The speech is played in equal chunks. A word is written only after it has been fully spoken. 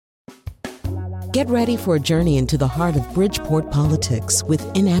Get ready for a journey into the heart of Bridgeport politics with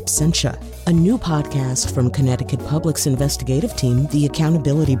In Absentia, a new podcast from Connecticut Public's investigative team, The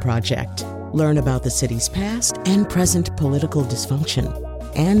Accountability Project. Learn about the city's past and present political dysfunction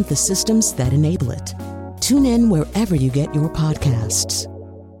and the systems that enable it. Tune in wherever you get your podcasts.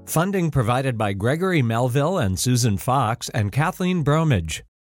 Funding provided by Gregory Melville and Susan Fox and Kathleen Bromage.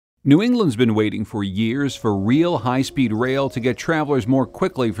 New England's been waiting for years for real high-speed rail to get travelers more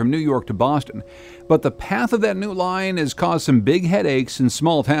quickly from New York to Boston. But the path of that new line has caused some big headaches in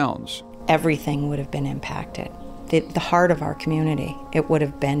small towns. Everything would have been impacted. The heart of our community, it would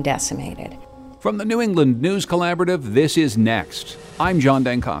have been decimated. From the New England News Collaborative, this is Next. I'm John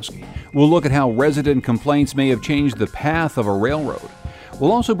Dankosky. We'll look at how resident complaints may have changed the path of a railroad.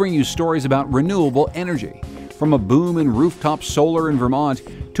 We'll also bring you stories about renewable energy, from a boom in rooftop solar in Vermont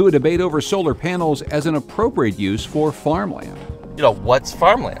to a debate over solar panels as an appropriate use for farmland. What's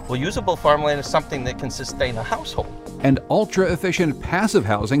farmland? Well, usable farmland is something that can sustain a household. And ultra-efficient passive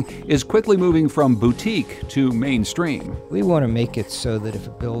housing is quickly moving from boutique to mainstream. We want to make it so that if a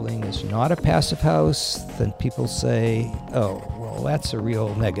building is not a passive house, then people say, oh, well, that's a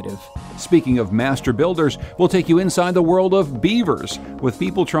real negative. Speaking of master builders, we'll take you inside the world of beavers with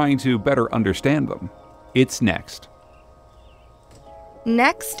people trying to better understand them. It's next.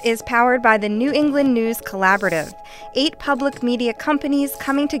 Next is powered by the New England News Collaborative, 8 public media companies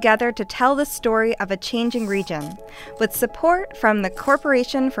coming together to tell the story of a changing region, with support from the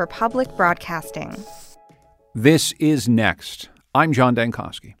Corporation for Public Broadcasting. This is Next. I'm John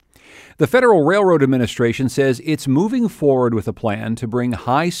Dankosky. The Federal Railroad Administration says it's moving forward with a plan to bring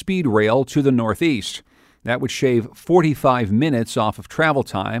high-speed rail to the Northeast. That would shave 45 minutes off of travel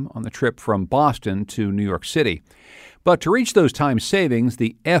time on the trip from Boston to New York City. But to reach those time savings,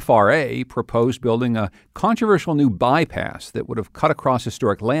 the FRA proposed building a controversial new bypass that would have cut across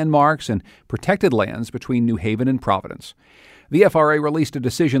historic landmarks and protected lands between New Haven and Providence. The FRA released a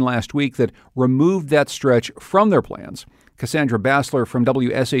decision last week that removed that stretch from their plans. Cassandra Bassler from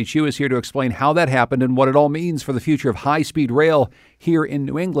WSHU is here to explain how that happened and what it all means for the future of high-speed rail here in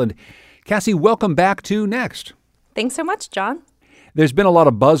New England. Cassie, welcome back to Next. Thanks so much, John. There's been a lot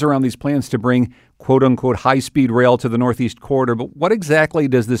of buzz around these plans to bring quote-unquote high-speed rail to the Northeast Corridor, but what exactly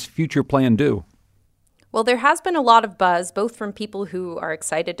does this future plan do? Well, there has been a lot of buzz, both from people who are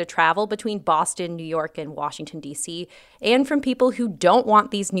excited to travel between Boston, New York, and Washington, D.C., and from people who don't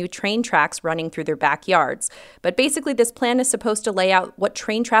want these new train tracks running through their backyards. But basically, this plan is supposed to lay out what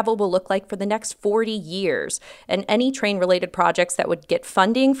train travel will look like for the next 40 years, and any train-related projects that would get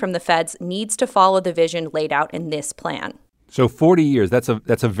funding from the feds needs to follow the vision laid out in this plan. So 40 years, that's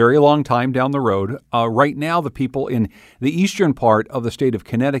a very long time down the road. Right now, the people in the eastern part of the state of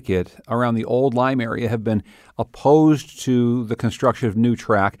Connecticut around the Old Lyme area have been opposed to the construction of new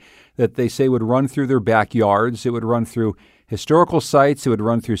track that they say would run through their backyards. It would run through historical sites. It would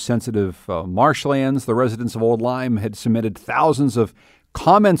run through sensitive marshlands. The residents of Old Lyme had submitted thousands of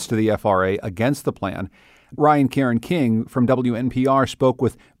comments to the FRA against the plan. Ryan Karen King from WNPR spoke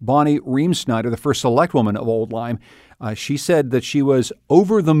with Bonnie Reemsnyder, the first selectwoman of Old Lyme. She said that she was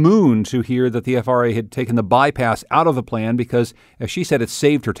over the moon to hear that the FRA had taken the bypass out of the plan because, as she said, it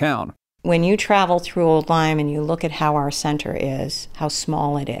saved her town. When you travel through Old Lyme and you look at how our center is, how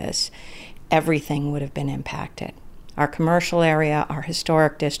small it is, everything would have been impacted. Our commercial area, our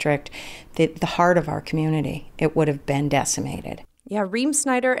historic district, the heart of our community, it would have been decimated. Yeah,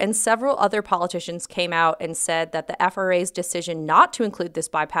 Reemsnyder and several other politicians came out and said that the FRA's decision not to include this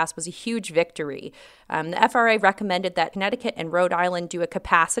bypass was a huge victory. The FRA recommended that Connecticut and Rhode Island do a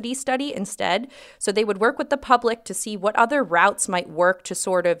capacity study instead, so they would work with the public to see what other routes might work to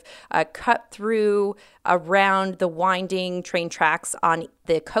sort of cut through around the winding train tracks on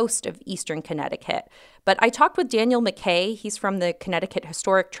the coast of eastern Connecticut. But I talked with Daniel McKay, he's from the Connecticut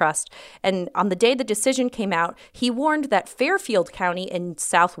Historic Trust, and on the day the decision came out, he warned that Fairfield County in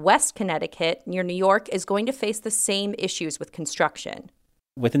southwest Connecticut, near New York, is going to face the same issues with construction.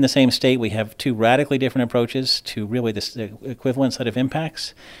 Within the same state, we have 2 radically different approaches to really this equivalent set of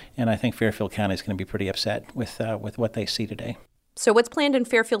impacts, and I think Fairfield County is going to be pretty upset with what they see today. So what's planned in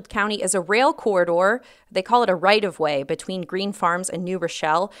Fairfield County is a rail corridor. They call it a right-of-way between Green Farms and New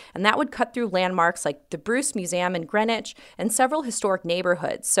Rochelle, and that would cut through landmarks like the Bruce Museum in Greenwich and several historic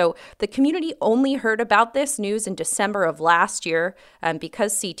neighborhoods. So the community only heard about this news in December of last year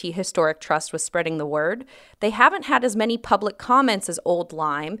because CT Historic Trust was spreading the word. They haven't had as many public comments as Old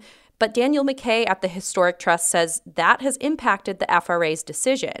Lyme, but Daniel McKay at the Historic Trust says that has impacted the FRA's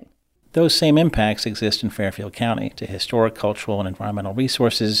decision. Those same impacts exist in Fairfield County to historic, cultural, and environmental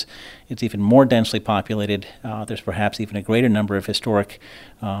resources. It's even more densely populated. There's perhaps even a greater number of historic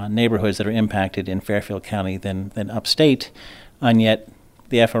neighborhoods that are impacted in Fairfield County than upstate, and yet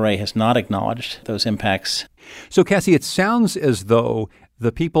the FRA has not acknowledged those impacts. So, Cassie, it sounds as though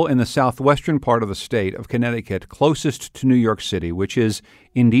the people in the southwestern part of the state of Connecticut, closest to New York City, which is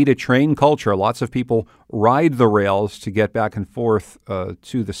indeed a train culture, lots of people ride the rails to get back and forth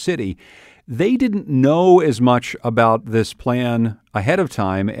to the city, they didn't know as much about this plan ahead of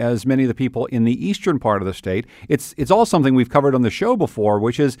time as many of the people in the eastern part of the state. It's all something we've covered on the show before,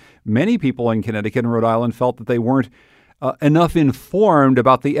 which is many people in Connecticut and Rhode Island felt that they weren't enough informed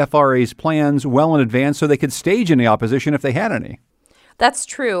about the FRA's plans well in advance so they could stage any opposition if they had any. That's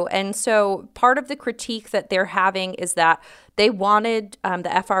true. And so part of the critique that they're having is that they wanted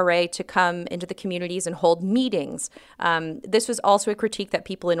the FRA to come into the communities and hold meetings. This was also a critique that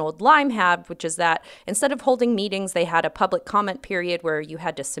people in Old Lyme had, which is that instead of holding meetings, they had a public comment period where you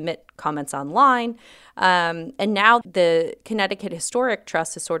had to submit comments online. And now the Connecticut Historic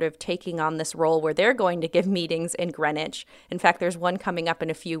Trust is sort of taking on this role where they're going to give meetings in Greenwich. In fact, there's one coming up in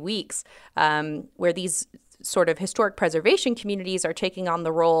a few weeks where these sort of historic preservation communities are taking on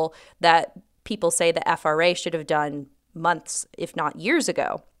the role that people say the FRA should have done months, if not years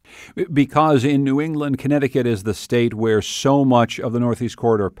ago. Because in New England, Connecticut is the state where so much of the Northeast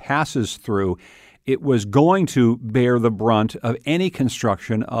Corridor passes through, it was going to bear the brunt of any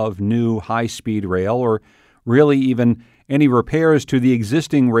construction of new high-speed rail or really even any repairs to the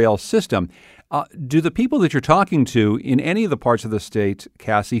existing rail system. Do the people that you're talking to in any of the parts of the state,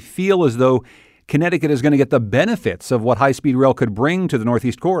 Cassie, feel as though Connecticut is going to get the benefits of what high-speed rail could bring to the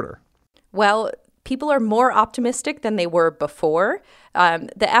Northeast Corridor? Well, people are more optimistic than they were before.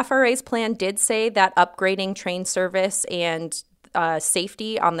 The FRA's plan did say that upgrading train service and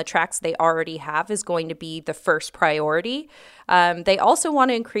safety on the tracks they already have is going to be the first priority. They also want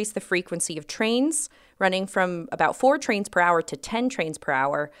to increase the frequency of trains, running from about 4 trains per hour to 10 trains per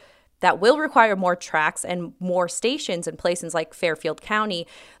hour. That will require more tracks and more stations in places like Fairfield County.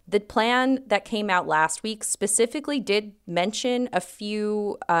 The plan that came out last week specifically did mention a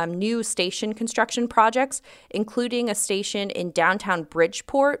few new station construction projects, including a station in downtown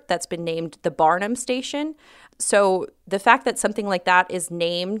Bridgeport that's been named the Barnum Station. So the fact that something like that is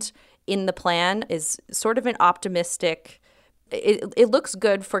named in the plan is sort of an optimistic. It looks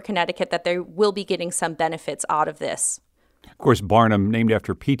good for Connecticut that they will be getting some benefits out of this. Of course, Barnum, named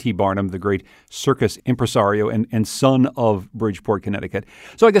after P.T. Barnum, the great circus impresario and son of Bridgeport, Connecticut.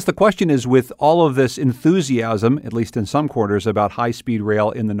 So I guess the question is, with all of this enthusiasm, at least in some quarters, about high-speed rail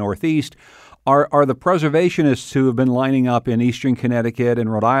in the Northeast, are the preservationists who have been lining up in eastern Connecticut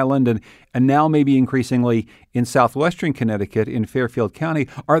and Rhode Island and now maybe increasingly in southwestern Connecticut in Fairfield County,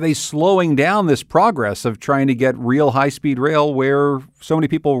 are they slowing down this progress of trying to get real high-speed rail where so many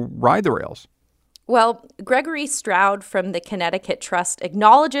people ride the rails? Well, Gregory Stroud from the Connecticut Trust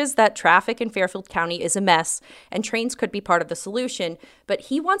acknowledges that traffic in Fairfield County is a mess and trains could be part of the solution, but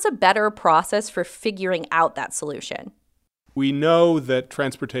he wants a better process for figuring out that solution. We know that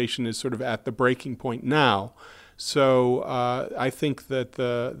transportation is sort of at the breaking point now. So I think that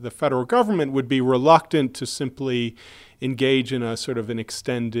the federal government would be reluctant to simply engage in a sort of an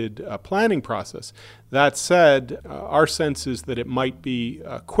extended planning process. That said, our sense is that it might be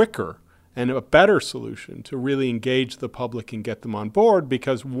quicker and a better solution to really engage the public and get them on board,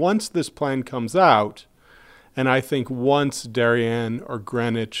 because once this plan comes out, and I think once Darien or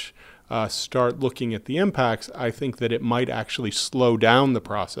Greenwich start looking at the impacts, I think that it might actually slow down the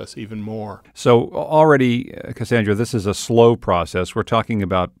process even more. So already, Cassandra, this is a slow process. We're talking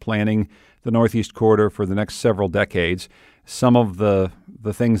about planning the Northeast Corridor for the next several decades. Some of the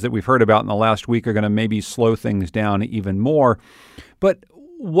things that we've heard about in the last week are going to maybe slow things down even more. But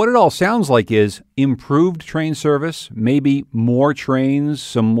what it all sounds like is improved train service, maybe more trains,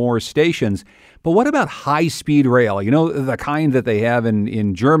 some more stations. But what about high-speed rail? You know, the kind that they have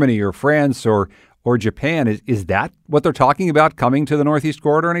in Germany or France or Japan. Is that what they're talking about coming to the Northeast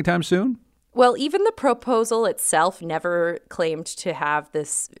Corridor anytime soon? Well, even the proposal itself never claimed to have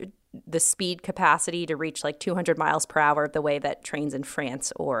the speed capacity to reach like 200 miles per hour the way that trains in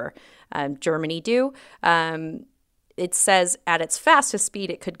France or Germany do. It says at its fastest speed,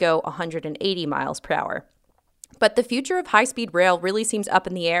 it could go 180 miles per hour. But the future of high-speed rail really seems up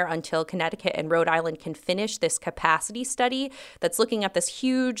in the air until Connecticut and Rhode Island can finish this capacity study that's looking at this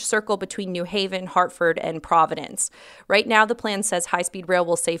huge circle between New Haven, Hartford, and Providence. Right now, the plan says high-speed rail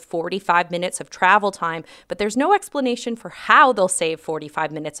will save 45 minutes of travel time, but there's no explanation for how they'll save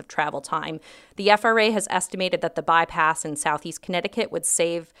 45 minutes of travel time. The FRA has estimated that the bypass in southeast Connecticut would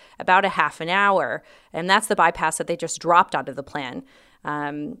save about a half an hour, and that's the bypass that they just dropped out of the plan.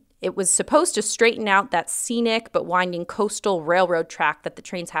 It was supposed to straighten out that scenic but winding coastal railroad track that the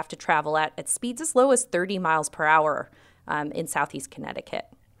trains have to travel at speeds as low as 30 miles per hour in southeast Connecticut.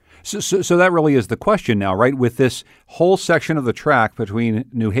 So that really is the question now, right? With this whole section of the track between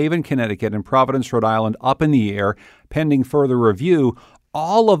New Haven, Connecticut and Providence, Rhode Island up in the air, pending further review,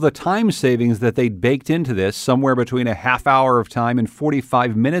 all of the time savings that they'd baked into this, somewhere between a half hour of time and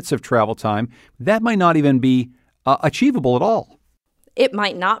 45 minutes of travel time, that might not even be achievable at all. It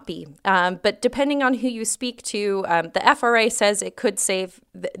might not be, but depending on who you speak to, the FRA says it could save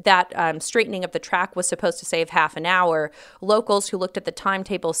that straightening of the track was supposed to save half an hour. Locals who looked at the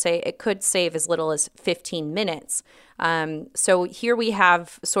timetable say it could save as little as 15 minutes. So here we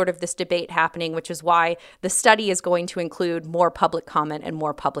have sort of this debate happening, which is why the study is going to include more public comment and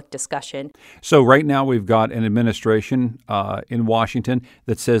more public discussion. So right now we've got an administration in Washington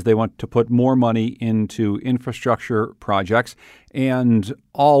that says they want to put more money into infrastructure projects. And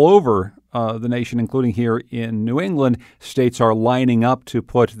all over the nation, including here in New England, states are lining up to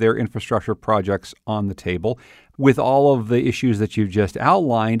put their infrastructure projects on the table. With all of the issues that you've just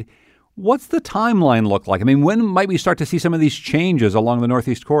outlined, what's the timeline look like? I mean, when might we start to see some of these changes along the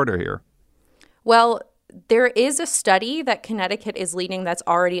Northeast Corridor here? Well, there is a study that Connecticut is leading that's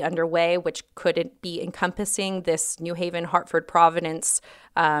already underway, which could be encompassing this New Haven, Hartford, Providence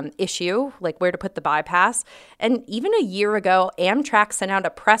issue, like where to put the bypass. And even a year ago, Amtrak sent out a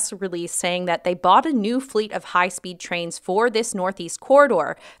press release saying that they bought a new fleet of high-speed trains for this Northeast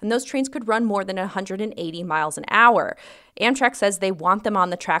Corridor, and those trains could run more than 180 miles an hour. Amtrak says they want them on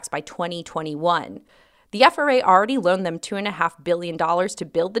the tracks by 2021. The FRA already loaned them $2.5 billion to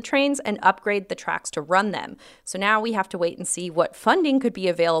build the trains and upgrade the tracks to run them. So now we have to wait and see what funding could be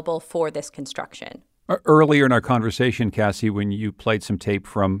available for this construction. Earlier in our conversation, Cassie, when you played some tape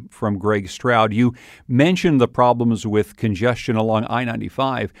from Greg Stroud, you mentioned the problems with congestion along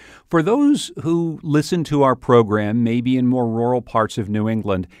I-95. For those who listen to our program, maybe in more rural parts of New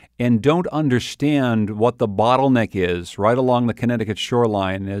England, and don't understand what the bottleneck is right along the Connecticut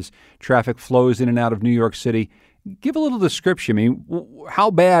shoreline as traffic flows in and out of New York City, give a little description. I mean, how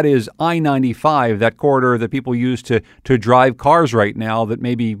bad is I-95, that corridor that people use to drive cars right now that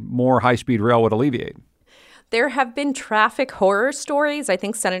maybe more high-speed rail would alleviate? There have been traffic horror stories. I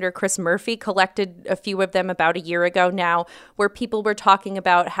think Senator Chris Murphy collected a few of them about a year ago now, where people were talking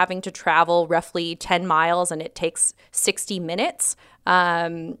about having to travel roughly 10 miles and it takes 60 minutes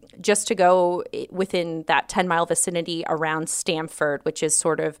just to go within that 10-mile vicinity around Stamford, which is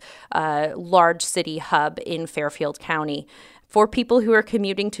sort of a large city hub in Fairfield County. For people who are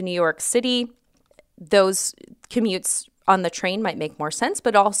commuting to New York City, those commutes on the train might make more sense,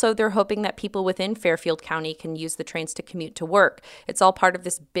 but also they're hoping that people within Fairfield County can use the trains to commute to work. It's all part of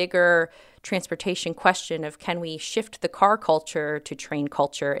this bigger transportation question of, can we shift the car culture to train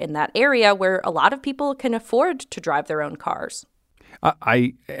culture in that area where a lot of people can afford to drive their own cars?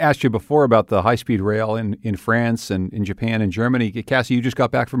 I asked you before about the high-speed rail in France and in Japan and Germany. Cassie, you just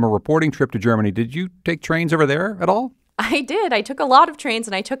got back from a reporting trip to Germany. Did you take trains over there at all? I did. I took a lot of trains,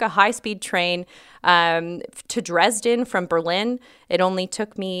 and I took a high-speed train to Dresden from Berlin. It only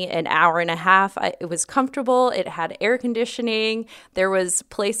took me an hour and a half. It was comfortable. It had air conditioning. There was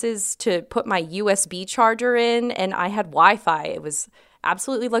places to put my USB charger in, and I had Wi-Fi. It was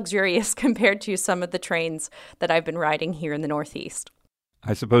absolutely luxurious compared to some of the trains that I've been riding here in the Northeast.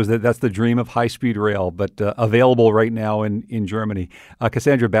 I suppose that's the dream of high-speed rail, but available right now in Germany.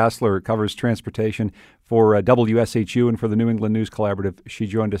 Cassandra Bassler covers transportation for WSHU and for the New England News Collaborative. She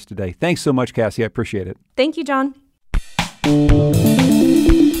joined us today. Thanks so much, Cassie. I appreciate it. Thank you, John.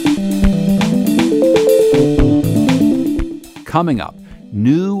 Coming up,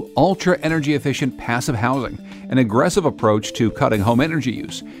 new ultra-energy efficient passive housing, an aggressive approach to cutting home energy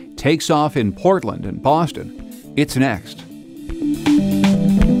use, takes off in Portland and Boston. It's next.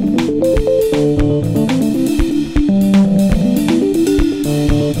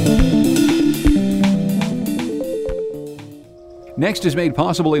 Next is made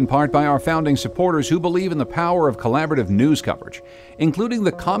possible in part by our founding supporters who believe in the power of collaborative news coverage, including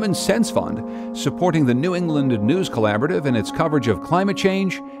the Common Sense Fund, supporting the New England News Collaborative in its coverage of climate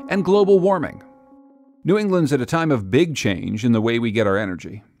change and global warming. New England's at a time of big change in the way we get our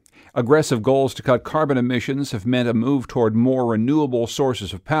energy. Aggressive goals to cut carbon emissions have meant a move toward more renewable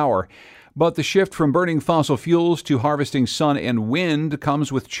sources of power. But the shift from burning fossil fuels to harvesting sun and wind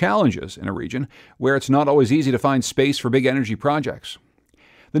comes with challenges in a region where it's not always easy to find space for big energy projects.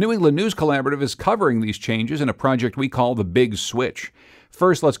 The New England News Collaborative is covering these changes in a project we call the Big Switch.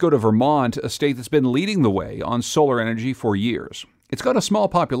 First, let's go to Vermont, a state that's been leading the way on solar energy for years. It's got a small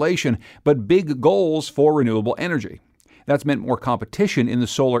population, but big goals for renewable energy. That's meant more competition in the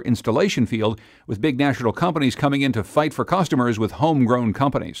solar installation field, with big national companies coming in to fight for customers with homegrown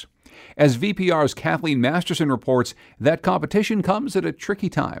companies. As VPR's Kathleen Masterson reports, that competition comes at a tricky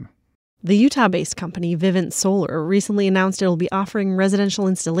time. The Utah-based company Vivint Solar recently announced it will be offering residential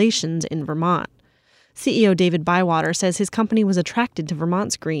installations in Vermont. CEO David Bywater says his company was attracted to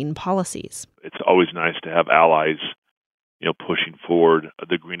Vermont's green policies. It's always nice to have allies, pushing forward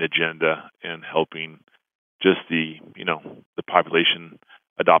the green agenda and helping just the population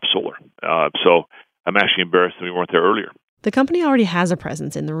adopt solar. So I'm actually embarrassed that we weren't there earlier. The company already has a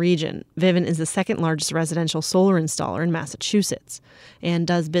presence in the region. Vivint is the second largest residential solar installer in Massachusetts and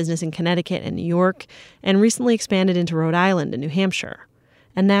does business in Connecticut and New York, and recently expanded into Rhode Island and New Hampshire.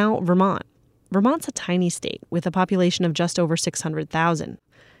 And now Vermont. Vermont's a tiny state with a population of just over 600,000.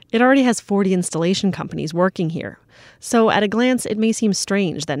 It already has 40 installation companies working here. So at a glance, it may seem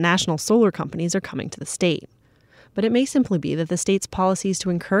strange that national solar companies are coming to the state. But it may simply be that the state's policies to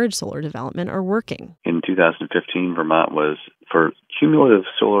encourage solar development are working. In 2015, Vermont was, for cumulative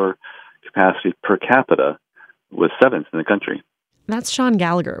solar capacity per capita, was 7th in the country. That's Sean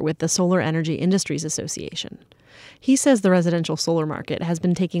Gallagher with the Solar Energy Industries Association. He says the residential solar market has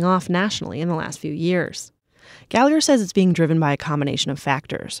been taking off nationally in the last few years. Gallagher says it's being driven by a combination of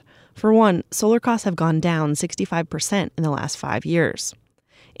factors. For one, solar costs have gone down 65% in the last 5 years.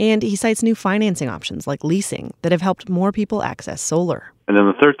 And he cites new financing options like leasing that have helped more people access solar. And then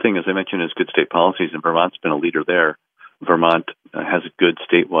the third thing, as I mentioned, is good state policies, and Vermont's been a leader there. Vermont has a good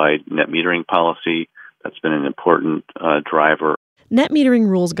statewide net metering policy. That's been an important driver. Net metering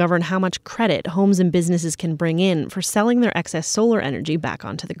rules govern how much credit homes and businesses can bring in for selling their excess solar energy back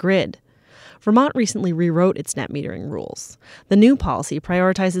onto the grid. Vermont recently rewrote its net metering rules. The new policy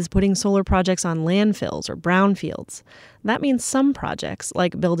prioritizes putting solar projects on landfills or brownfields. That means some projects,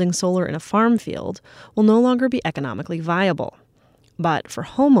 like building solar in a farm field, will no longer be economically viable. But for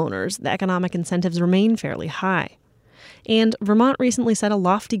homeowners, the economic incentives remain fairly high. And Vermont recently set a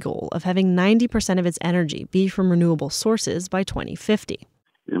lofty goal of having 90% of its energy be from renewable sources by 2050.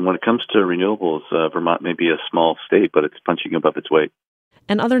 And when it comes to renewables, Vermont may be a small state, but it's punching above its weight.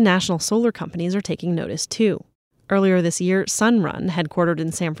 And other national solar companies are taking notice, too. Earlier this year, Sunrun, headquartered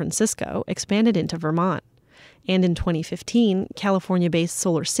in San Francisco, expanded into Vermont. And in 2015, California-based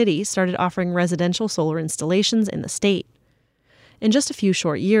Solar City started offering residential solar installations in the state. In just a few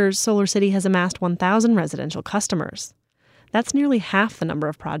short years, Solar City has amassed 1,000 residential customers. That's nearly half the number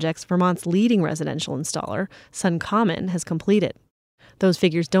of projects Vermont's leading residential installer, SunCommon, has completed. Those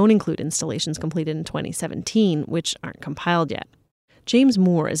figures don't include installations completed in 2017, which aren't compiled yet. James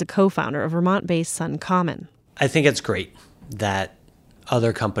Moore is a co-founder of Vermont-based SunCommon. I think it's great that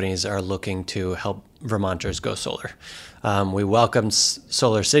other companies are looking to help Vermonters go solar. We welcomed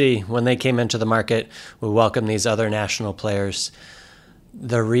Solar City when they came into the market. We welcome these other national players.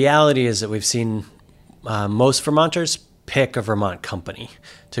 The reality is that we've seen most Vermonters pick a Vermont company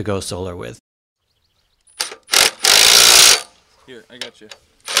to go solar with. Here, I got you.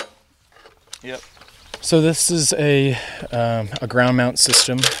 Yep. So this is a ground mount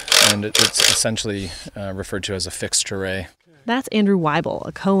system, and it's essentially referred to as a fixed array. That's Andrew Weibel,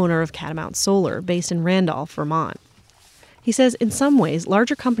 a co-owner of Catamount Solar, based in Randolph, Vermont. He says in some ways,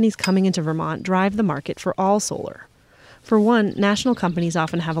 larger companies coming into Vermont drive the market for all solar. For one, national companies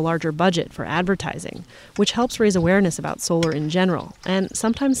often have a larger budget for advertising, which helps raise awareness about solar in general, and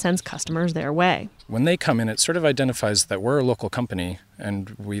sometimes sends customers their way. When they come in, it sort of identifies that we're a local company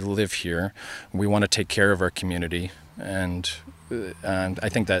and we live here. We want to take care of our community, and I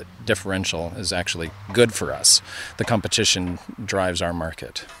think that differential is actually good for us. The competition drives our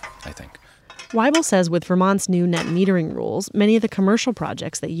market, I think. Weibel says with Vermont's new net metering rules, many of the commercial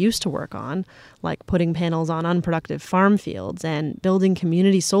projects they used to work on, like putting panels on unproductive farm fields and building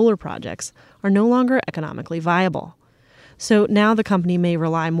community solar projects, are no longer economically viable. So now the company may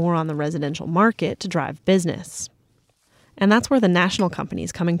rely more on the residential market to drive business. And that's where the national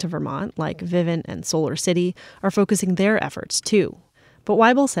companies coming to Vermont, like Vivint and Solar City, are focusing their efforts too. But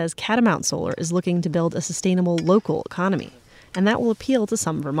Weibel says Catamount Solar is looking to build a sustainable local economy, and that will appeal to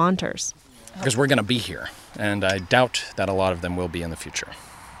some Vermonters. Because we're going to be here, and I doubt that a lot of them will be in the future.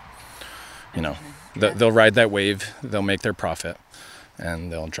 You know, they'll ride that wave, they'll make their profit,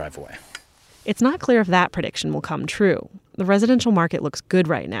 and they'll drive away. It's not clear if that prediction will come true. The residential market looks good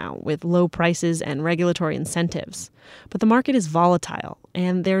right now, with low prices and regulatory incentives. But the market is volatile,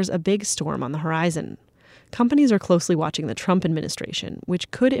 and there's a big storm on the horizon. Companies are closely watching the Trump administration, which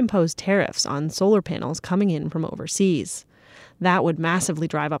could impose tariffs on solar panels coming in from overseas. That would massively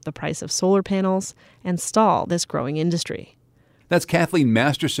drive up the price of solar panels and stall this growing industry. That's Kathleen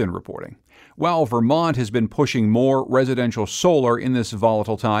Masterson reporting. While Vermont has been pushing more residential solar in this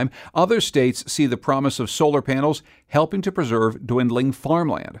volatile time, other states see the promise of solar panels helping to preserve dwindling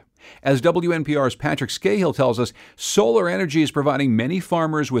farmland. As WNPR's Patrick Scahill tells us, solar energy is providing many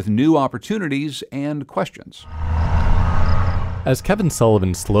farmers with new opportunities and questions. As Kevin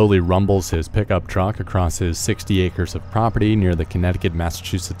Sullivan slowly rumbles his pickup truck across his 60 acres of property near the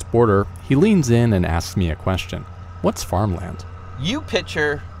Connecticut-Massachusetts border, he leans in and asks me a question. What's farmland? You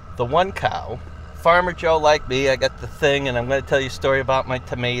picture the one cow, Farmer Joe like me, I got the thing, and I'm going to tell you a story about my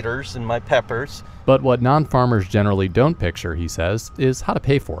tomatoes and my peppers. But what non-farmers generally don't picture, he says, is how to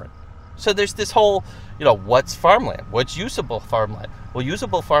pay for it. So there's this whole, what's farmland? What's usable farmland? Well,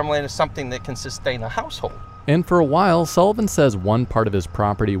 usable farmland is something that can sustain a household. And for a while, Sullivan says one part of his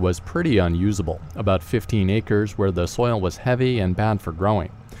property was pretty unusable, about 15 acres where the soil was heavy and bad for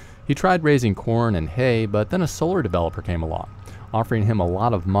growing. He tried raising corn and hay, but then a solar developer came along, offering him a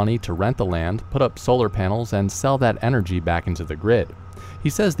lot of money to rent the land, put up solar panels, and sell that energy back into the grid.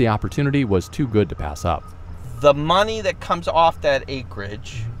 He says the opportunity was too good to pass up. The money that comes off that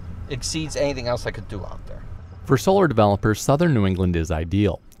acreage exceeds anything else I could do out there. For solar developers, southern New England is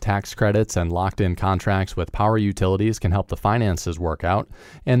ideal. Tax credits and locked-in contracts with power utilities can help the finances work out,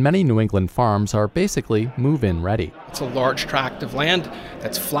 and many New England farms are basically move-in ready. It's a large tract of land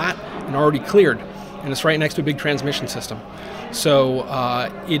that's flat and already cleared, and it's right next to a big transmission system. So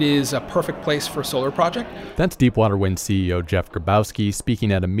it is a perfect place for a solar project. That's Deepwater Wind CEO Jeff Grabowski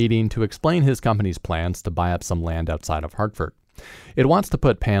speaking at a meeting to explain his company's plans to buy up some land outside of Hartford. It wants to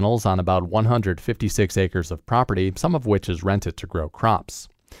put panels on about 156 acres of property, some of which is rented to grow crops.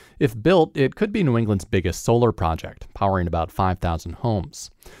 If built, it could be New England's biggest solar project, powering about 5,000 homes.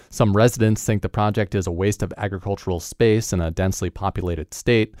 Some residents think the project is a waste of agricultural space in a densely populated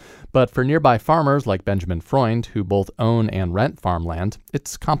state, but for nearby farmers like Benjamin Freund, who both own and rent farmland,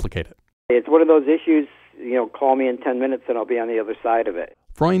 it's complicated. It's one of those issues, call me in 10 minutes and I'll be on the other side of it.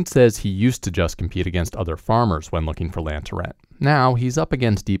 Freund says he used to just compete against other farmers when looking for land to rent. Now he's up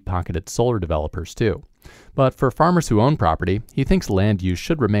against deep-pocketed solar developers too. But for farmers who own property, he thinks land use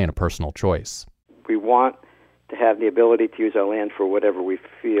should remain a personal choice. We want to have the ability to use our land for whatever we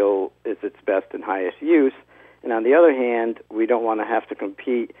feel is its best and highest use. And on the other hand, we don't want to have to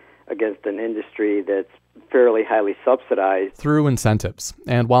compete against an industry that's fairly highly subsidized. Through incentives.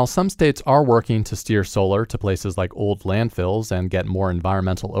 And while some states are working to steer solar to places like old landfills and get more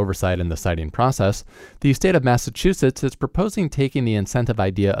environmental oversight in the siting process, the state of Massachusetts is proposing taking the incentive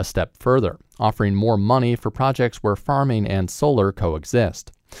idea a step further, offering more money for projects where farming and solar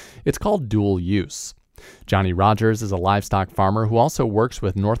coexist. It's called dual use. Johnny Rogers is a livestock farmer who also works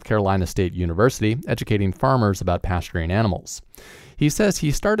with North Carolina State University, educating farmers about pasturing animals. He says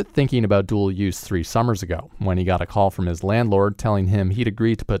he started thinking about dual use 3 summers ago when he got a call from his landlord telling him he'd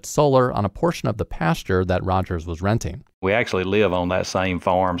agreed to put solar on a portion of the pasture that Rogers was renting. We actually live on that same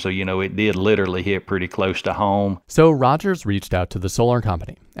farm, so it did literally hit pretty close to home. So Rogers reached out to the solar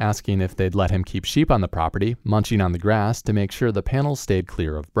company, asking if they'd let him keep sheep on the property, munching on the grass to make sure the panels stayed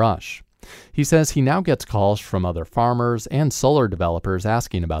clear of brush. He says he now gets calls from other farmers and solar developers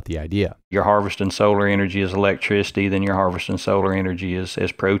asking about the idea. You're harvesting solar energy as electricity, then you're harvesting solar energy as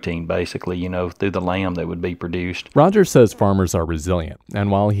protein, basically, through the lamb that would be produced. Rogers says farmers are resilient, and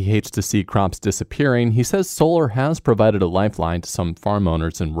while he hates to see crops disappearing, he says solar has provided a lifeline to some farm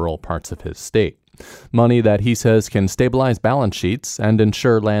owners in rural parts of his state. Money that he says can stabilize balance sheets and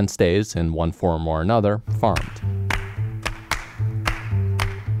ensure land stays, in one form or another, farmed.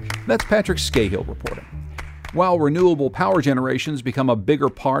 That's Patrick Scahill reporting. While renewable power generations become a bigger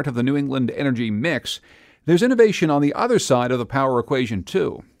part of the New England energy mix, there's innovation on the other side of the power equation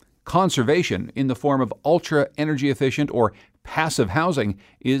too. Conservation in the form of ultra-energy efficient or passive housing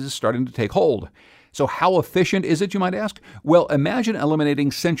is starting to take hold. So how efficient is it, you might ask? Well, imagine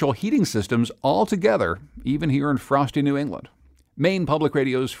eliminating central heating systems altogether, even here in frosty New England. Maine Public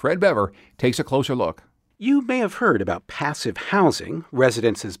Radio's Fred Bever takes a closer look. You may have heard about passive housing,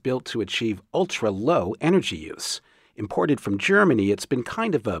 residences built to achieve ultra-low energy use. Imported from Germany, it's been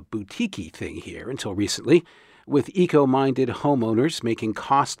kind of a boutique-y thing here until recently, with eco-minded homeowners making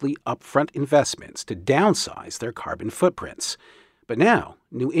costly upfront investments to downsize their carbon footprints. But now,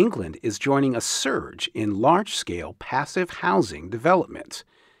 New England is joining a surge in large-scale passive housing development.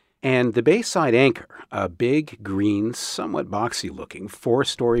 And the Bayside Anchor, a big, green, somewhat boxy-looking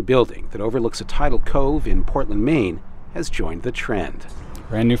four-story building that overlooks a tidal cove in Portland, Maine, has joined the trend.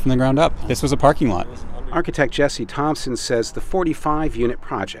 Brand new from the ground up. This was a parking lot. Architect Jesse Thompson says the 45-unit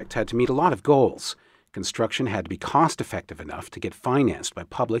project had to meet a lot of goals. Construction had to be cost-effective enough to get financed by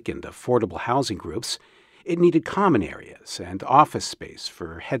public and affordable housing groups. It needed common areas and office space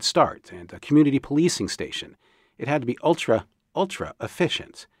for Head Start and a community policing station. It had to be ultra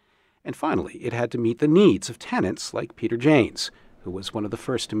efficient. And finally, it had to meet the needs of tenants like Peter Janes, who was one of the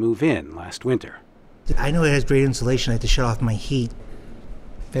first to move in last winter. I know it has great insulation. I had to shut off my heat.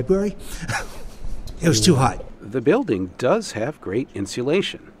 February? It was too hot. The building does have great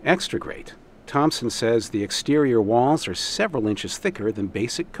insulation, extra great. Thompson says the exterior walls are several inches thicker than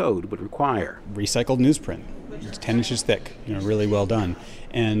basic code would require. Recycled newsprint. It's 10 inches thick, really well done.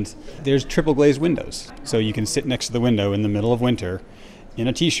 And there's triple glazed windows, so you can sit next to the window in the middle of winter in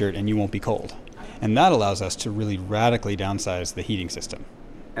a t-shirt and you won't be cold. And that allows us to really radically downsize the heating system.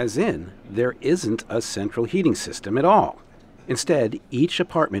 As in, there isn't a central heating system at all. Instead, each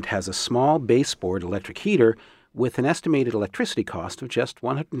apartment has a small baseboard electric heater with an estimated electricity cost of just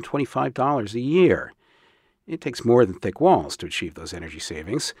 $125 a year. It takes more than thick walls to achieve those energy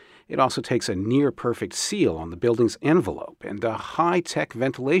savings. It also takes a near-perfect seal on the building's envelope and a high-tech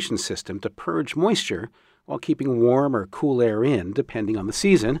ventilation system to purge moisture while keeping warm or cool air in, depending on the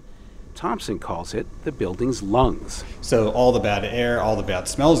season. Thompson calls it the building's lungs. So all the bad air, all the bad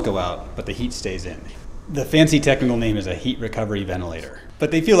smells go out, but the heat stays in. The fancy technical name is a heat recovery ventilator,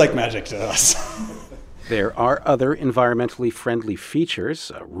 but they feel like magic to us. There are other environmentally friendly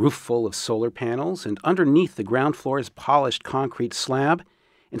features, a roof full of solar panels, and underneath the ground floor is polished concrete slab.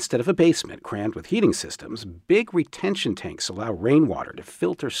 Instead of a basement crammed with heating systems, big retention tanks allow rainwater to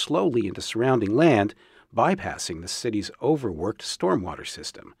filter slowly into surrounding land, bypassing the city's overworked stormwater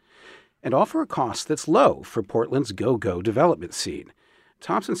system, and all for a cost that's low for Portland's go-go development scene.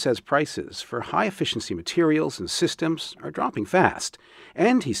 Thompson says prices for high-efficiency materials and systems are dropping fast.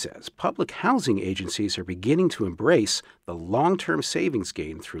 And he says public housing agencies are beginning to embrace the long-term savings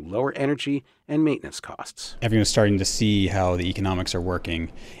gain through lower energy and maintenance costs. Everyone's starting to see how the economics are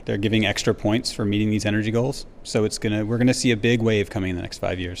working. They're giving extra points for meeting these energy goals. So we're going to see a big wave coming in the next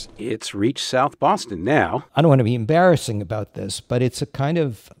 5 years. It's reached South Boston now. I don't want to be embarrassing about this, but it's a kind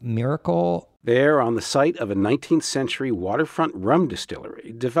of miracle. There, on the site of a 19th century waterfront rum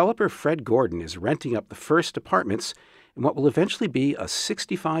distillery, developer Fred Gordon is renting up the first apartments in what will eventually be a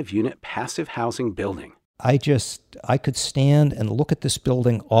 65-unit passive housing building. I could stand and look at this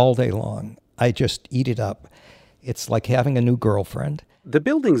building all day long. I just eat it up. It's like having a new girlfriend. The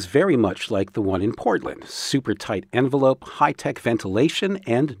building's very much like the one in Portland. Super tight envelope, high-tech ventilation,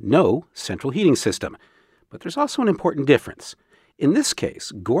 and no central heating system. But there's also an important difference. In this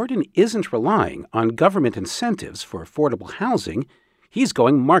case, Gordon isn't relying on government incentives for affordable housing. He's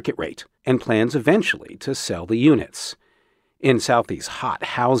going market rate and plans eventually to sell the units. In Southeast's hot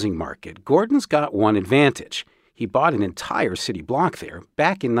housing market, Gordon's got one advantage. He bought an entire city block there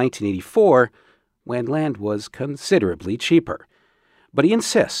back in 1984 when land was considerably cheaper. But he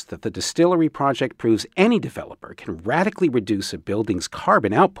insists that the distillery project proves any developer can radically reduce a building's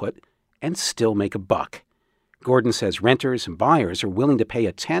carbon output and still make a buck. Gordon says renters and buyers are willing to pay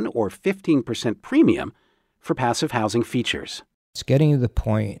a 10 or 15% premium for passive housing features. It's getting to the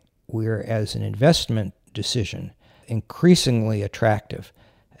point where, as an investment decision, increasingly attractive.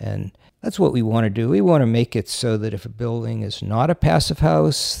 And that's what we want to do. We want to make it so that if a building is not a passive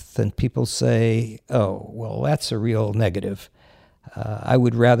house, then people say, oh, well, that's a real negative. I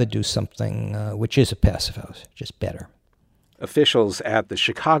would rather do something which is a passive house, just better. Officials at the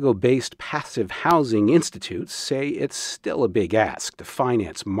Chicago-based Passive Housing Institute say it's still a big ask to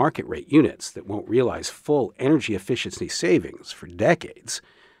finance market-rate units that won't realize full energy efficiency savings for decades.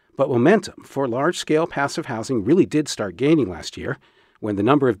 But momentum for large-scale passive housing really did start gaining last year when the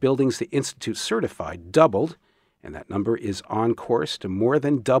number of buildings the Institute certified doubled, and that number is on course to more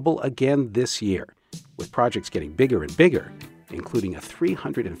than double again this year, with projects getting bigger and bigger, including a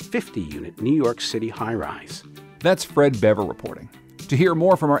 350-unit New York City high-rise. That's Fred Bever reporting. To hear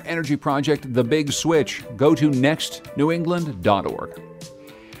more from our energy project, The Big Switch, go to nextnewengland.org.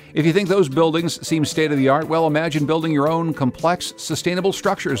 If you think those buildings seem state-of-the-art, well, imagine building your own complex, sustainable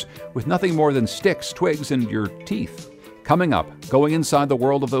structures with nothing more than sticks, twigs, and your teeth. Coming up, going inside the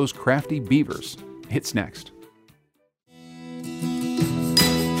world of those crafty beavers. It's next.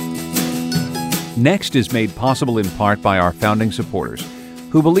 Next is made possible in part by our founding supporters,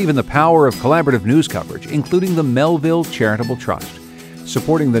 who believe in the power of collaborative news coverage, including the Melville Charitable Trust.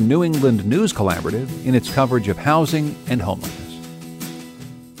 supporting the New England News Collaborative in its coverage of housing and homelessness.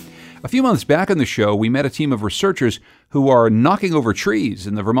 A few months back on the show, we met a team of researchers who are knocking over trees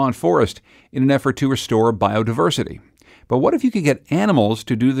in the Vermont forest in an effort to restore biodiversity. But what if you could get animals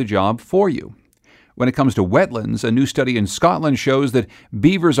to do the job for you? When it comes to wetlands, a new study in Scotland shows that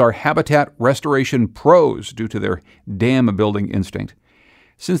beavers are habitat restoration pros due to their dam-building instinct.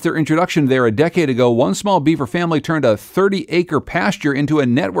 Since their introduction there a decade ago, one small beaver family turned a 30-acre pasture into a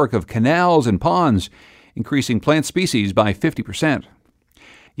network of canals and ponds, increasing plant species by 50%.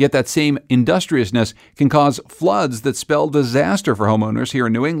 Yet that same industriousness can cause floods that spell disaster for homeowners here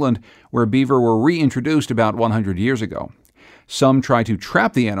in New England, where beaver were reintroduced about 100 years ago. Some try to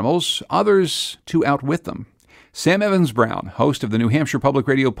trap the animals, others to outwit them. Sam Evans-Brown, host of the New Hampshire Public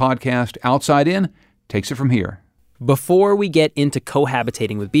Radio podcast Outside In, takes it from here. Before we get into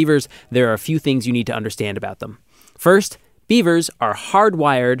cohabitating with beavers, there are a few things you need to understand about them. First, beavers are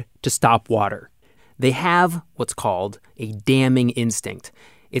hardwired to stop water. They have what's called a damming instinct.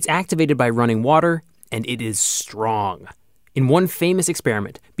 It's activated by running water, and it is strong. In one famous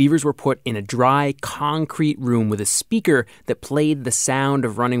experiment, beavers were put in a dry, concrete room with a speaker that played the sound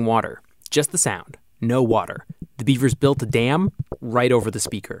of running water. Just the sound, no water. The beavers built a dam right over the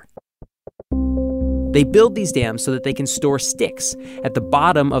speaker. They build these dams so that they can store sticks at the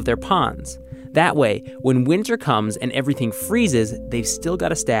bottom of their ponds. That way, when winter comes and everything freezes, they've still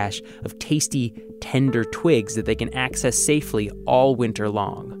got a stash of tasty, tender twigs that they can access safely all winter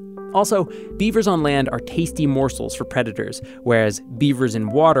long. Also, beavers on land are tasty morsels for predators, whereas beavers in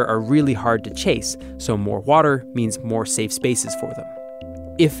water are really hard to chase, so more water means more safe spaces for them.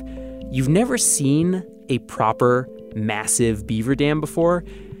 If you've never seen a proper, massive beaver dam before,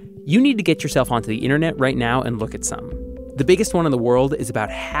 you need to get yourself onto the internet right now and look at some. The biggest one in the world is about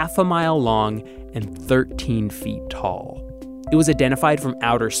half a mile long and 13 feet tall. It was identified from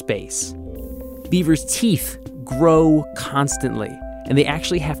outer space. Beavers' teeth grow constantly, and they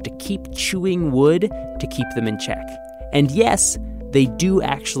actually have to keep chewing wood to keep them in check. And yes, they do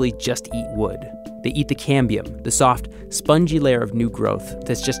actually just eat wood. They eat the cambium, the soft, spongy layer of new growth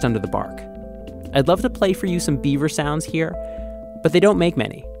that's just under the bark. I'd love to play for you some beaver sounds here, but they don't make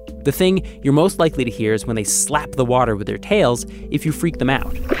many. The thing you're most likely to hear is when they slap the water with their tails if you freak them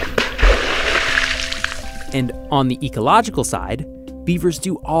out. And on the ecological side, beavers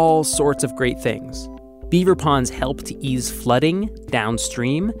do all sorts of great things. Beaver ponds help to ease flooding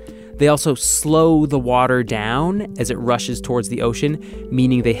downstream. They also slow the water down as it rushes towards the ocean,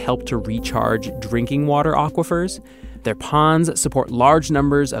 meaning they help to recharge drinking water aquifers. Their ponds support large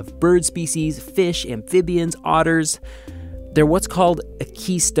numbers of bird species, fish, amphibians, otters. They're what's called a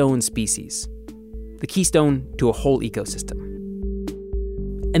keystone species, the keystone to a whole ecosystem.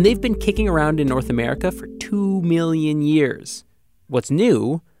 And they've been kicking around in North America for 2 million years. What's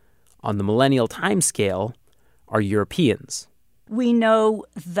new, on the millennial timescale, are Europeans. We know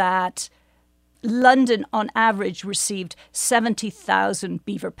that London, on average, received 70,000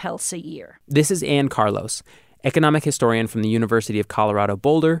 beaver pelts a year. This is Anne Carlos, economic historian from the University of Colorado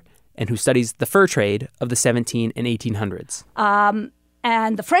Boulder, and who studies the fur trade of the 17 and 1800s.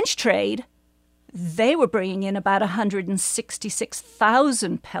 And the French trade, they were bringing in about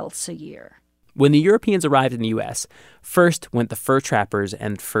 166,000 pelts a year. When the Europeans arrived in the U.S., first went the fur trappers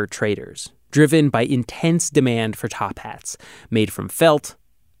and fur traders, driven by intense demand for top hats, made from felt,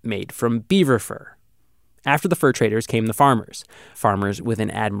 made from beaver fur. After the fur traders came the farmers with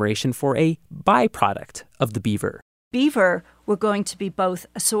an admiration for a byproduct of the beaver. Beaver were going to be both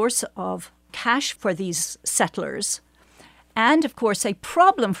a source of cash for these settlers and, of course, a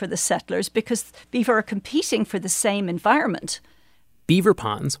problem for the settlers because beaver are competing for the same environment. Beaver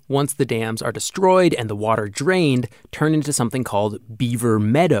ponds, once the dams are destroyed and the water drained, turn into something called beaver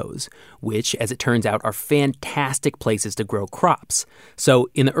meadows, which, as it turns out, are fantastic places to grow crops. So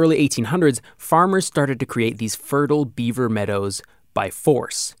in the early 1800s, farmers started to create these fertile beaver meadows by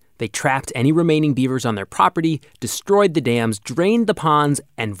force. They trapped any remaining beavers on their property, destroyed the dams, drained the ponds,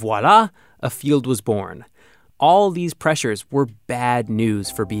 and voila, a field was born. All these pressures were bad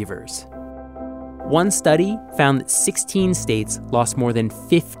news for beavers. One study found that 16 states lost more than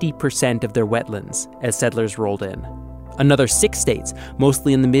 50% of their wetlands as settlers rolled in. Another 6 states,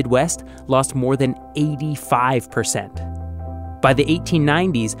 mostly in the Midwest, lost more than 85%. By the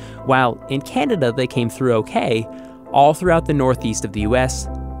 1890s, while in Canada they came through okay, all throughout the northeast of the U.S.,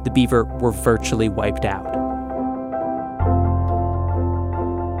 the beaver were virtually wiped out.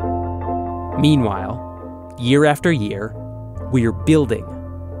 Meanwhile, year after year, we're building.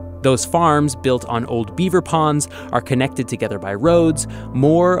 Those farms built on old beaver ponds are connected together by roads.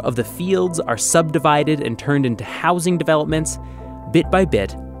 More of the fields are subdivided and turned into housing developments. Bit by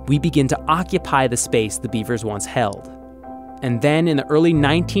bit, we begin to occupy the space the beavers once held. And then in the early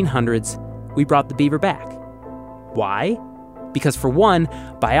 1900s, we brought the beaver back. Why? Because for one,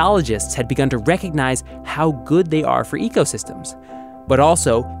 biologists had begun to recognize how good they are for ecosystems. But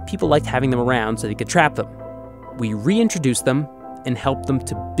also, people liked having them around so they could trap them. We reintroduced them and helped them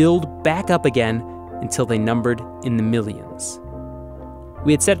to build back up again until they numbered in the millions.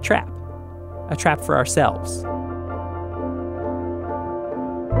 We had set a trap for ourselves.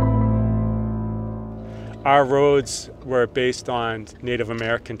 Our roads were based on Native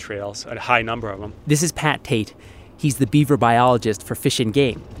American trails, a high number of them. This is Pat Tate. He's the beaver biologist for Fish and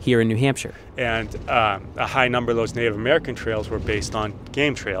Game here in New Hampshire. And a high number of those Native American trails were based on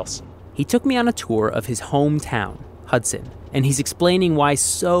game trails. He took me on a tour of his hometown, Hudson, and he's explaining why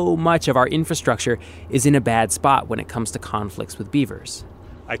so much of our infrastructure is in a bad spot when it comes to conflicts with beavers.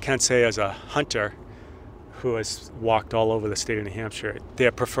 I can say as a hunter who has walked all over the state of New Hampshire,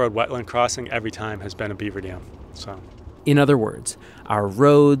 their preferred wetland crossing every time has been a beaver dam. In other words, our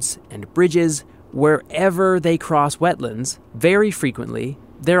roads and bridges, wherever they cross wetlands, very frequently,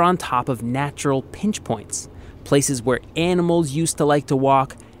 they're on top of natural pinch points, places where animals used to like to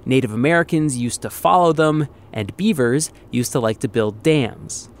walk, Native Americans used to follow them, and beavers used to like to build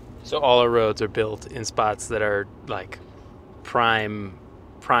dams. So all our roads are built in spots that are like prime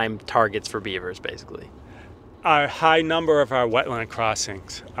targets for beavers, basically. A high number of our wetland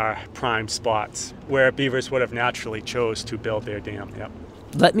crossings are prime spots where beavers would have naturally chose to build their dam. Yep.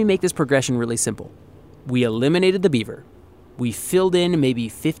 Let me make this progression really simple. We eliminated the beaver. We filled in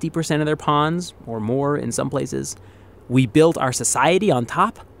maybe 50% of their ponds, or more in some places. We built our society on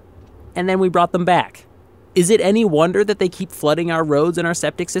top, and then we brought them back. Is it any wonder that they keep flooding our roads and our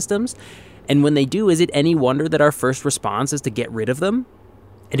septic systems? And when they do, is it any wonder that our first response is to get rid of them?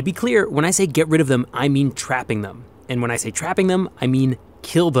 And to be clear, when I say get rid of them, I mean trapping them. And when I say trapping them, I mean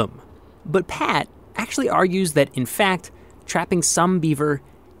kill them. But Pat actually argues that, in fact, trapping some beaver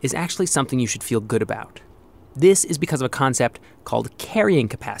is actually something you should feel good about. This is because of a concept called carrying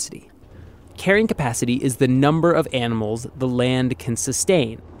capacity. Carrying capacity is the number of animals the land can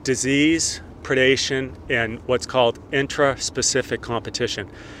sustain. Disease, predation, and what's called intraspecific competition.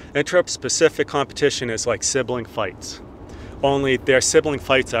 Intraspecific competition is like sibling fights. Only their sibling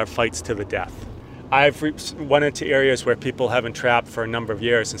fights are fights to the death. I've went into areas where people haven't trapped for a number of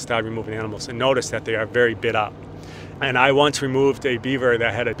years and started removing animals and noticed that they are very bit up. And I once removed a beaver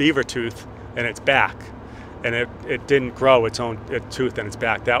that had a beaver tooth in its back, and it didn't grow its own tooth in its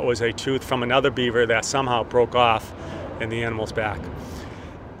back. That was a tooth from another beaver that somehow broke off in the animal's back.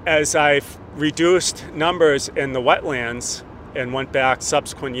 As I've reduced numbers in the wetlands and went back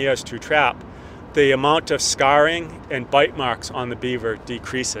subsequent years to trap, the amount of scarring and bite marks on the beaver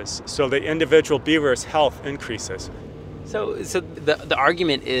decreases. So the individual beaver's health increases. So the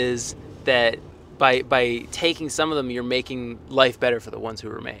argument is that by taking some of them, you're making life better for the ones who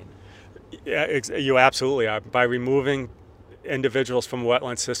remain. Yeah, you absolutely are. By removing individuals from the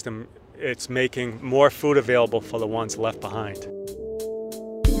wetland system, it's making more food available for the ones left behind.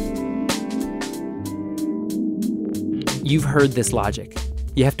 You've heard this logic.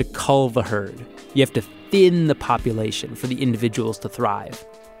 You have to cull the herd. You have to thin the population for the individuals to thrive.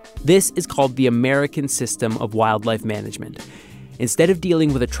 This is called the American system of wildlife management. Instead of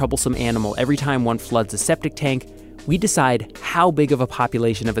dealing with a troublesome animal every time one floods a septic tank, we decide how big of a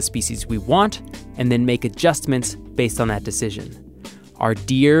population of a species we want and then make adjustments based on that decision. Our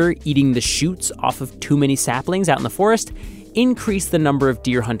deer eating the shoots off of too many saplings out in the forest increase the number of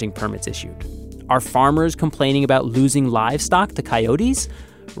deer hunting permits issued. Our farmers complaining about losing livestock to coyotes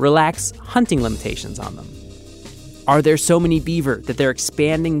relax hunting limitations on them. Are there so many beaver that they're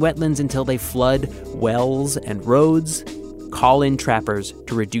expanding wetlands until they flood wells and roads? Call in trappers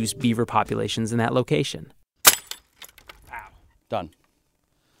to reduce beaver populations in that location. Done.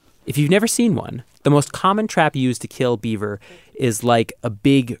 If you've never seen one, the most common trap used to kill beaver is like a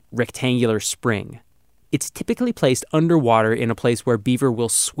big rectangular spring. It's typically placed underwater in a place where beaver will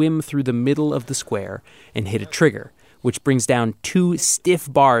swim through the middle of the square and hit a trigger, which brings down two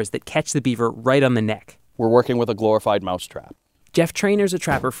stiff bars that catch the beaver right on the neck. We're working with a glorified mousetrap. Jeff Trainer's a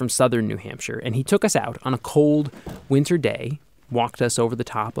trapper from southern New Hampshire, and he took us out on a cold winter day, walked us over the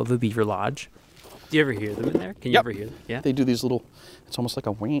top of a beaver lodge. Do you ever hear them in there? Can you ever hear them? Yeah. They do these little, it's almost like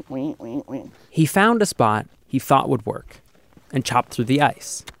a wink, wink, wink, wink. He found a spot he thought would work and chopped through the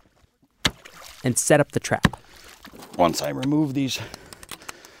ice and set up the trap. Once I remove these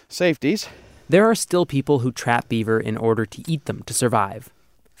safeties. There are still people who trap beaver in order to eat them to survive.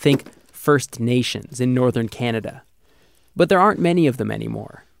 Think First Nations in northern Canada. But there aren't many of them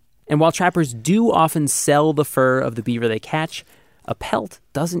anymore. And while trappers do often sell the fur of the beaver they catch, a pelt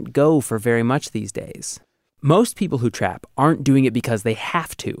doesn't go for very much these days. Most people who trap aren't doing it because they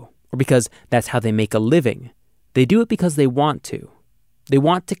have to, or because that's how they make a living. They do it because they want to. They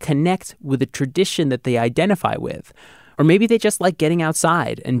want to connect with a tradition that they identify with. Or maybe they just like getting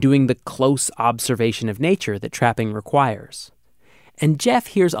outside and doing the close observation of nature that trapping requires. And Jeff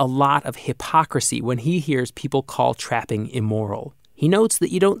hears a lot of hypocrisy when he hears people call trapping immoral. He notes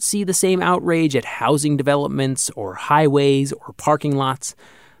that you don't see the same outrage at housing developments or highways or parking lots,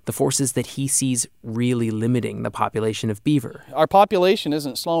 the forces that he sees really limiting the population of beaver. Our population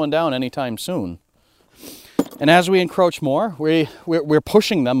isn't slowing down anytime soon. And as we encroach more, we're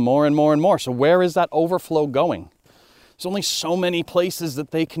pushing them more and more and more. So where is that overflow going? There's only so many places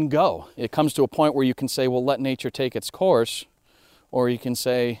that they can go. It comes to a point where you can say, well, let nature take its course. Or you can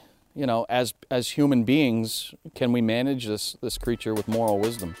say, you know, as human beings, can we manage this creature with moral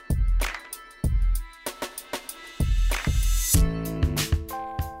wisdom?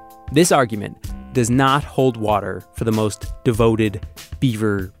 This argument does not hold water for the most devoted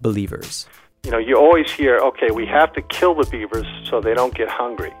beaver believers. You know, you always hear, okay, we have to kill the beavers so they don't get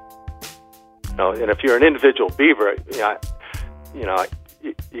hungry. You know, and if you're an individual beaver,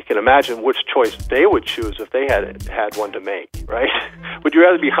 you can imagine which choice they would choose if they had one to make, right? Would you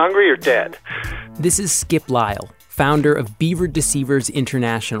rather be hungry or dead? This is Skip Lyle, founder of Beaver Deceivers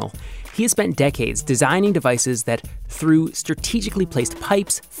International. He has spent decades designing devices that, through strategically placed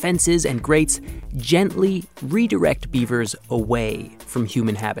pipes, fences, and grates, gently redirect beavers away from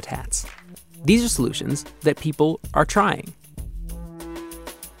human habitats. These are solutions that people are trying.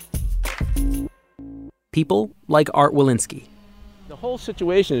 People like Art Walensky. The whole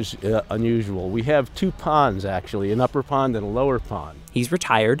situation is unusual. We have two ponds, actually, an upper pond and a lower pond. He's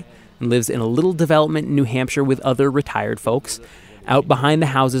retired and lives in a little development in New Hampshire with other retired folks. Out behind the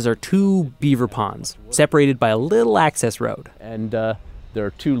houses are two beaver ponds, separated by a little access road. And there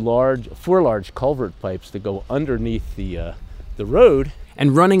are four large culvert pipes that go underneath the road.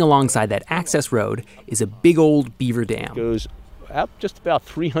 And running alongside that access road is a big old beaver dam. It goes up just about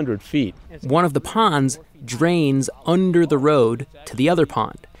 300 feet. One of the ponds drains under the road to the other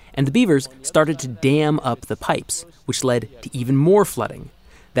pond, and the beavers started to dam up the pipes, which led to even more flooding.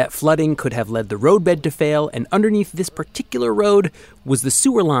 That flooding could have led the roadbed to fail, and underneath this particular road was the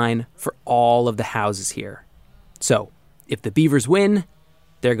sewer line for all of the houses here. So, if the beavers win,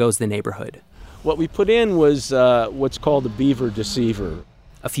 there goes the neighborhood. What we put in was what's called a beaver deceiver.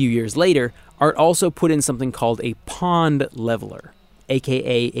 A few years later, Art also put in something called a pond leveler,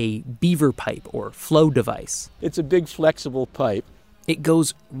 aka a beaver pipe or flow device. It's a big flexible pipe. It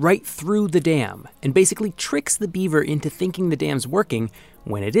goes right through the dam and basically tricks the beaver into thinking the dam's working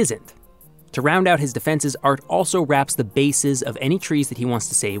when it isn't. To round out his defenses, Art also wraps the bases of any trees that he wants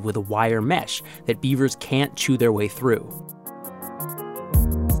to save with a wire mesh that beavers can't chew their way through.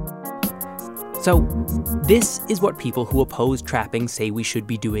 So, this is what people who oppose trapping say we should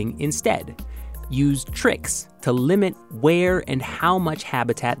be doing instead. Use tricks to limit where and how much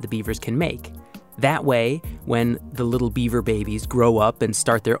habitat the beavers can make. That way, when the little beaver babies grow up and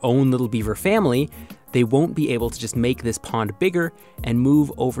start their own little beaver family, they won't be able to just make this pond bigger and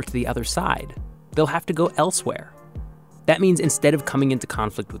move over to the other side. They'll have to go elsewhere. That means instead of coming into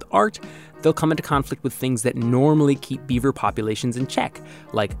conflict with Art, they'll come into conflict with things that normally keep beaver populations in check,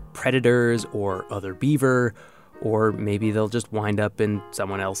 like predators or other beaver, or maybe they'll just wind up in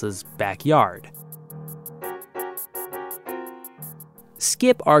someone else's backyard.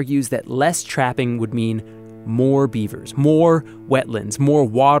 Skip argues that less trapping would mean more beavers, more wetlands, more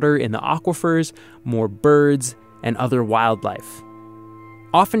water in the aquifers, more birds, and other wildlife.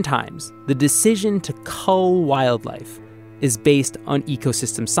 Oftentimes, the decision to cull wildlife is based on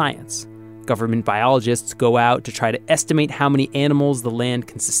ecosystem science. Government biologists go out to try to estimate how many animals the land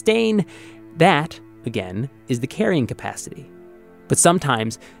can sustain. That, again, is the carrying capacity. But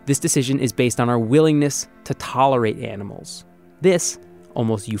sometimes, this decision is based on our willingness to tolerate animals. This,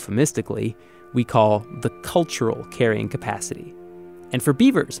 almost euphemistically, we call the cultural carrying capacity. And for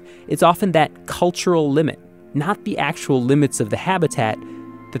beavers, it's often that cultural limit, not the actual limits of the habitat,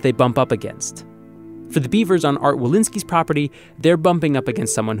 that they bump up against. For the beavers on Art Walensky's property, they're bumping up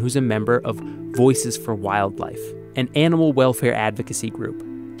against someone who's a member of Voices for Wildlife, an animal welfare advocacy group.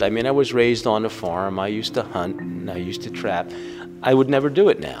 I mean, I was raised on a farm. I used to hunt and I used to trap. I would never do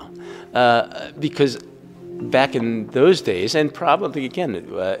it now because back in those days, and probably again,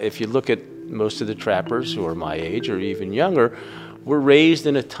 if you look at most of the trappers who are my age or even younger, were raised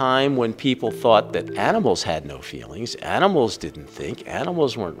in a time when people thought that animals had no feelings, animals didn't think,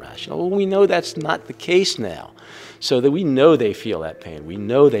 animals weren't rational. Well, we know that's not the case now. So that we know they feel that pain, we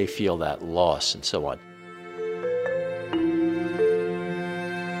know they feel that loss and so on.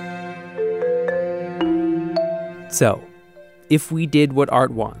 So, if we did what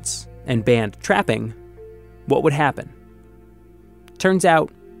Art wants and banned trapping, what would happen? Turns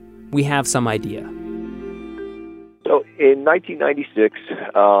out, we have some idea. So in 1996,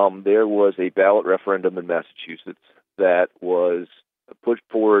 there was a ballot referendum in Massachusetts that was put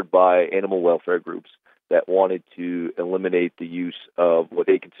forward by animal welfare groups that wanted to eliminate the use of what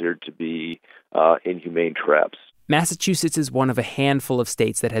they considered to be inhumane traps. Massachusetts is one of a handful of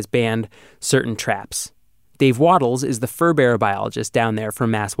states that has banned certain traps. Dave Wattles is the fur bearer biologist down there from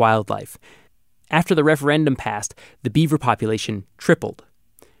Mass Wildlife. After the referendum passed, the beaver population tripled,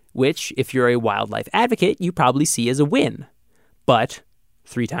 which, if you're a wildlife advocate, you probably see as a win. But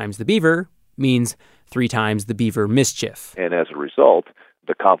 3 times the beaver means 3 times the beaver mischief. And as a result,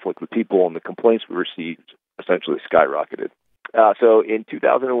 the conflict with people and the complaints we received essentially skyrocketed. So in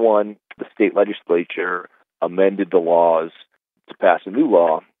 2001, the state legislature amended the laws to pass a new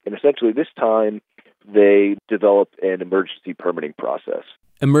law. And essentially this time, they developed an emergency permitting process.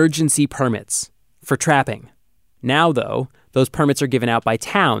 Emergency permits for trapping. Now, though, those permits are given out by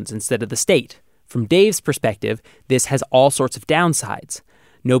towns instead of the state. From Dave's perspective, this has all sorts of downsides.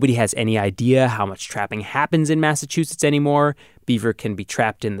 Nobody has any idea how much trapping happens in Massachusetts anymore. Beaver can be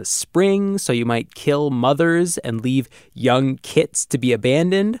trapped in the spring, so you might kill mothers and leave young kits to be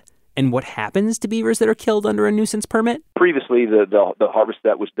abandoned. And what happens to beavers that are killed under a nuisance permit? Previously, the harvest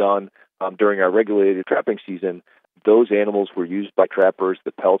that was done during our regulated trapping season, those animals were used by trappers,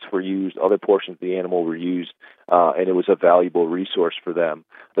 the pelts were used, other portions of the animal were used, and it was a valuable resource for them.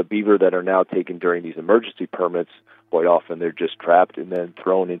 The beaver that are now taken during these emergency permits, quite often they're just trapped and then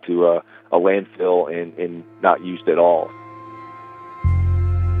thrown into a landfill and not used at all.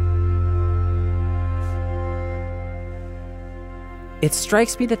 It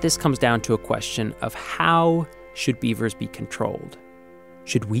strikes me that this comes down to a question of how should beavers be controlled?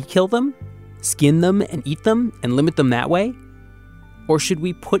 Should we kill them, skin them and eat them and limit them that way? Or should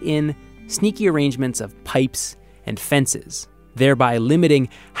we put in sneaky arrangements of pipes and fences, thereby limiting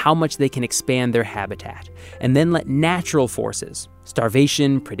how much they can expand their habitat, and then let natural forces,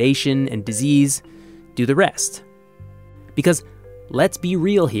 starvation, predation, and disease, do the rest? Because let's be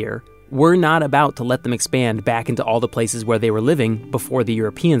real here, we're not about to let them expand back into all the places where they were living before the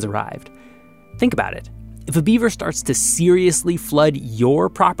Europeans arrived. Think about it. If a beaver starts to seriously flood your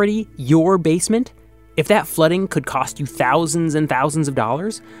property, your basement, if that flooding could cost you thousands and thousands of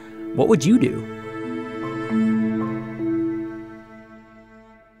dollars, what would you do?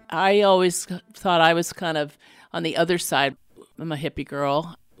 I always thought I was kind of on the other side. I'm a hippie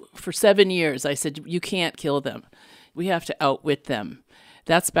girl. For 7 years, I said, you can't kill them. We have to outwit them.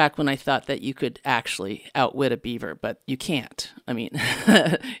 That's back when I thought that you could actually outwit a beaver, but you can't. I mean,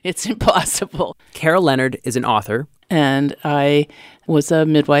 it's impossible. Carol Leonard is an author. And I was a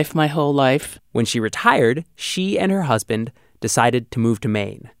midwife my whole life. When she retired, she and her husband decided to move to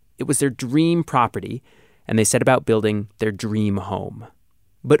Maine. It was their dream property, and they set about building their dream home.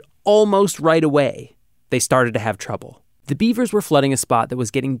 But almost right away, they started to have trouble. The beavers were flooding a spot that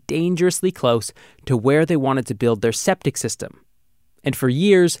was getting dangerously close to where they wanted to build their septic system. And for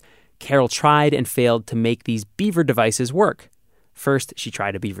years, Carol tried and failed to make these beaver devices work. First, she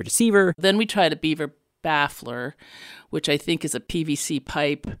tried a beaver deceiver. Then we tried a beaver baffler, which I think is a PVC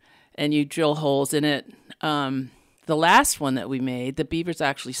pipe, and you drill holes in it. The last one that we made, the beavers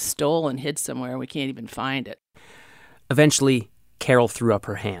actually stole and hid somewhere, and we can't even find it. Eventually, Carol threw up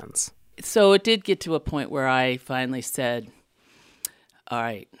her hands. So it did get to a point where I finally said, all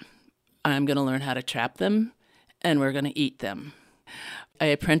right, I'm going to learn how to trap them, and we're going to eat them. I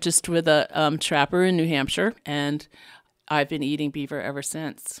apprenticed with a trapper in New Hampshire, and I've been eating beaver ever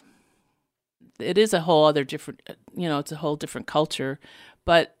since. It is a whole other different, it's a whole different culture.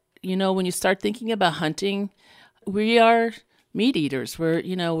 But, when you start thinking about hunting, we are meat eaters.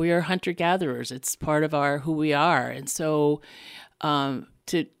 We are hunter-gatherers. It's part of who we are. And so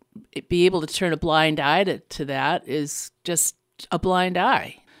to be able to turn a blind eye to that is just a blind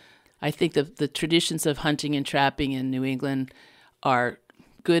eye. I think the traditions of hunting and trapping in New England are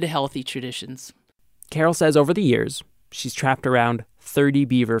good, healthy traditions. Carol says over the years, she's trapped around 30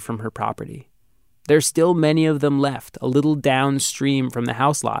 beaver from her property. There's still many of them left, a little downstream from the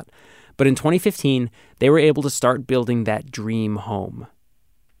house lot. But in 2015, they were able to start building that dream home.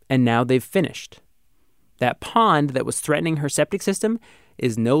 And now they've finished. That pond that was threatening her septic system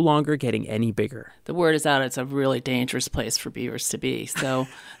is no longer getting any bigger. The word is out. It's a really dangerous place for beavers to be. So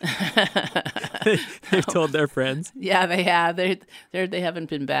they've told their friends. Yeah, they have. They haven't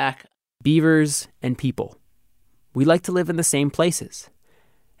been back. Beavers and people. We like to live in the same places.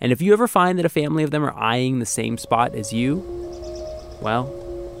 And if you ever find that a family of them are eyeing the same spot as you, well,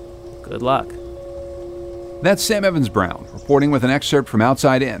 good luck. That's Sam Evans-Brown reporting with an excerpt from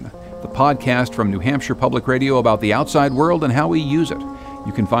Outside In, the podcast from New Hampshire Public Radio about the outside world and how we use it.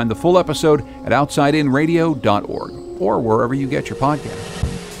 You can find the full episode at outsideinradio.org or wherever you get your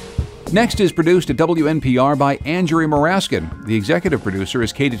podcasts. Next is produced at WNPR by Andrea Moraskin. The executive producer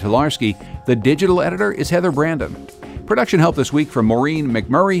is Katie Tolarski. The digital editor is Heather Brandon. Production help this week from Maureen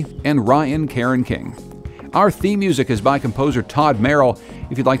McMurray and Ryan Karen King. Our theme music is by composer Todd Merrill.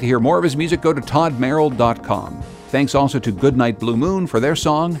 If you'd like to hear more of his music, go to toddmerrill.com. Thanks also to Goodnight Blue Moon for their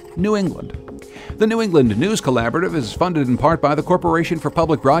song, New England. The New England News Collaborative is funded in part by the Corporation for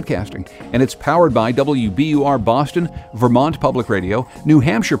Public Broadcasting, and it's powered by WBUR Boston, Vermont Public Radio, New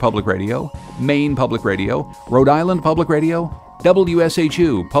Hampshire Public Radio, Maine Public Radio, Rhode Island Public Radio,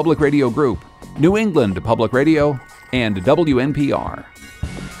 WSHU Public Radio Group, New England Public Radio, and WNPR.